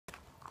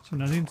So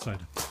now the inside.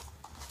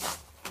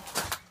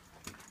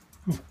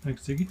 Oh,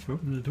 thanks Ziggy for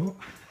opening the door.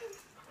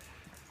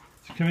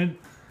 So come in.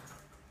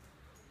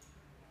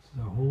 This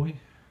is our hallway.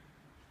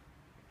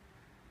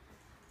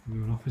 We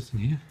have an office in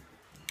here.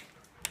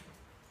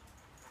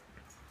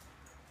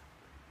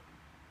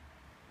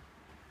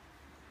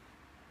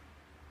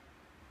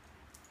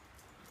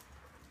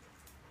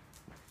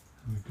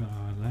 And we've got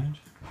our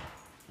lounge.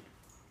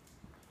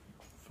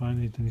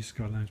 Finally, Denise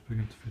got a lounge big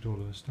enough to fit all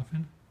of her stuff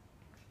in.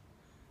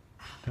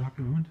 Dark at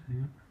the moment,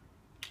 yeah.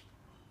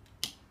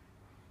 It's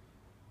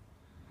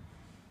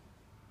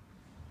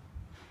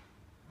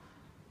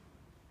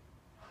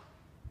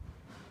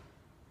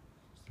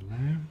the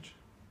lounge.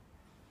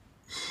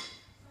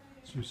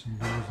 Through some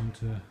doors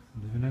into the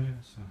living area,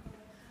 so.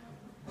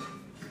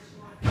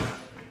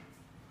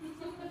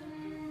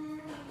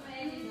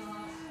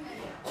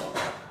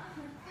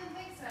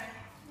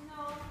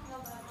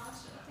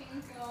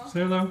 Say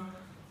hello.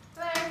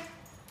 Hello.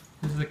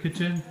 This is the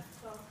kitchen.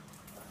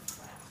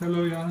 Say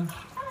hello, Jan.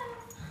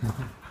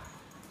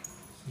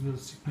 It's a little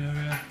sitting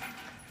area.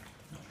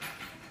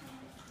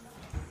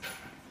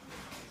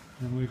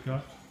 And we've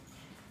got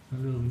a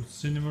little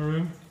cinema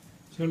room.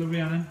 Say hello,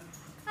 Rhiannon.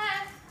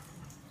 Hi.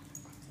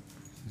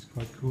 This is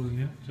quite cool in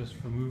here, just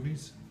for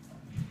movies.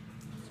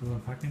 Still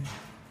unpacking.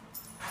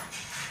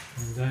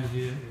 And down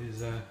here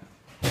is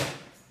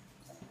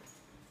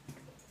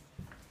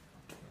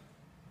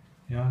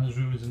Jana's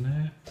room is in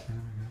there. There we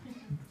go.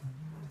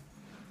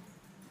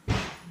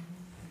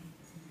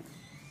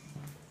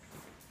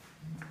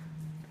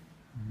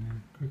 And then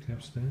quickly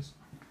upstairs.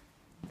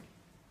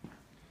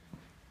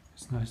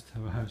 It's nice to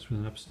have a house with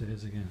an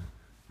upstairs again,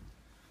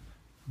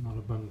 not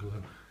a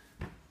bungalow.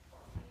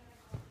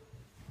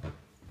 This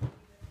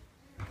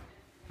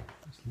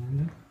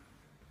landing.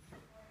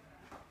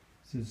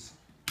 This is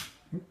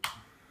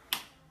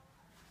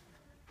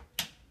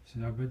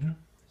our bedroom.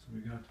 So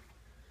we got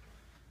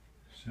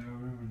shower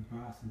room and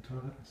bath and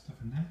toilet and stuff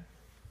in there.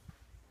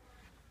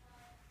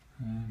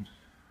 And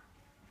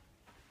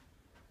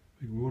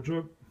big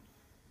wardrobe.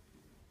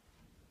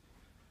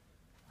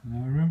 And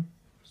our room.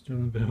 Still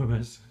in a bit of a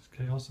mess. It's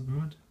chaos at the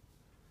moment.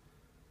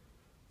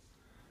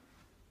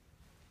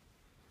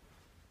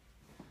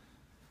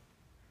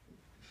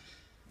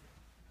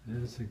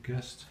 There's a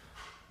guest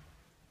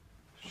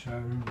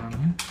shower room down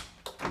here.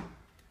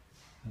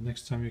 And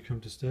next time you come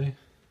to stay,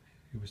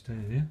 you'll be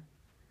staying here.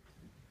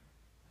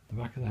 At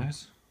the back of the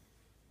house.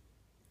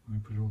 We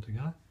put it all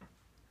together.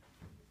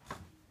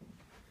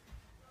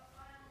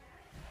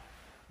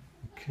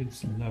 The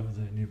kids love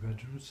their new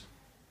bedrooms.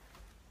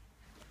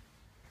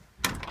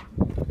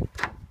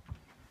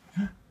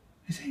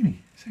 It's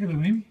Amy. Say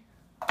hello, Amy.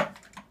 What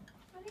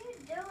are you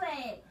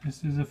doing?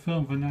 This is a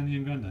film for Nanny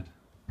and Grandad.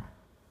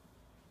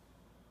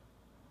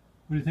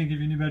 What do you think of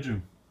your new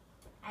bedroom?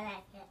 I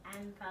like it.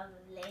 I'm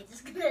probably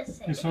just gonna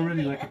say It's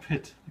already like a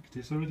pit. Look at it,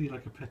 it's already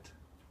like a pit.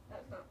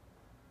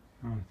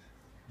 Alright.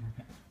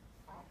 Okay.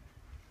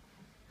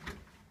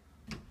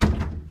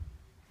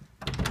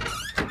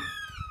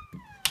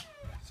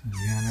 So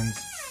Rhiannon's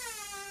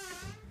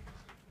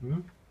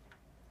room.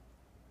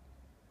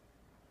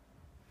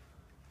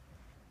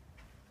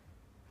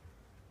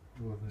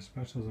 All of the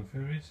specials and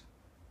fairies.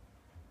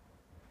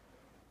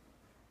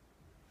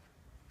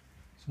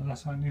 So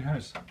that's our new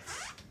house.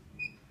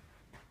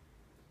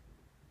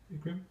 Hey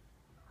Grim?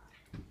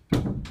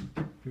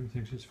 Grim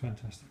thinks it's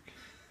fantastic.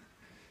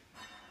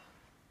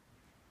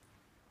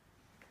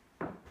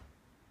 So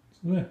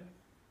there.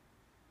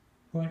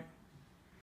 Bye.